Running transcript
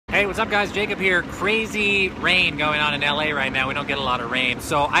Hey, what's up guys? Jacob here. Crazy rain going on in LA right now. We don't get a lot of rain.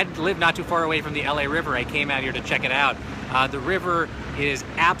 So I live not too far away from the LA River. I came out here to check it out. The river is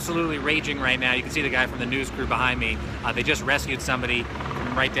absolutely raging right now. You can see the guy from the news crew behind me. They just rescued somebody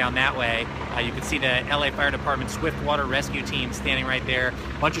from right down that way. You can see the LA Fire Department Swift Water Rescue Team standing right there.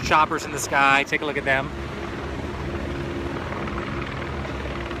 Bunch of choppers in the sky. Take a look at them.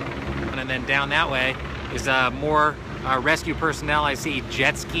 And then down that way is more rescue personnel. I see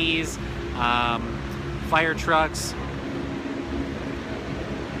jet skis, fire trucks.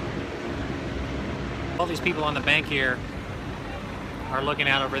 All these people on the bank here are looking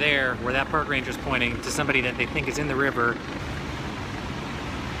out over there where that park ranger's pointing to somebody that they think is in the river.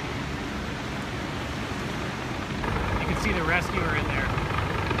 You can see the rescuer in there,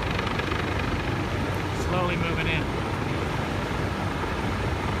 slowly moving in.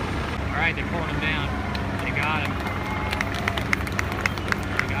 All right, they're pulling him down. They got him.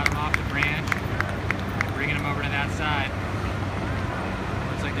 Off the branch, bringing him over to that side.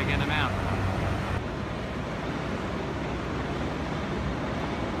 Looks like they're getting him out.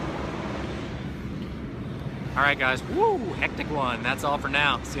 All right, guys. Woo! Hectic one. That's all for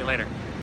now. See you later.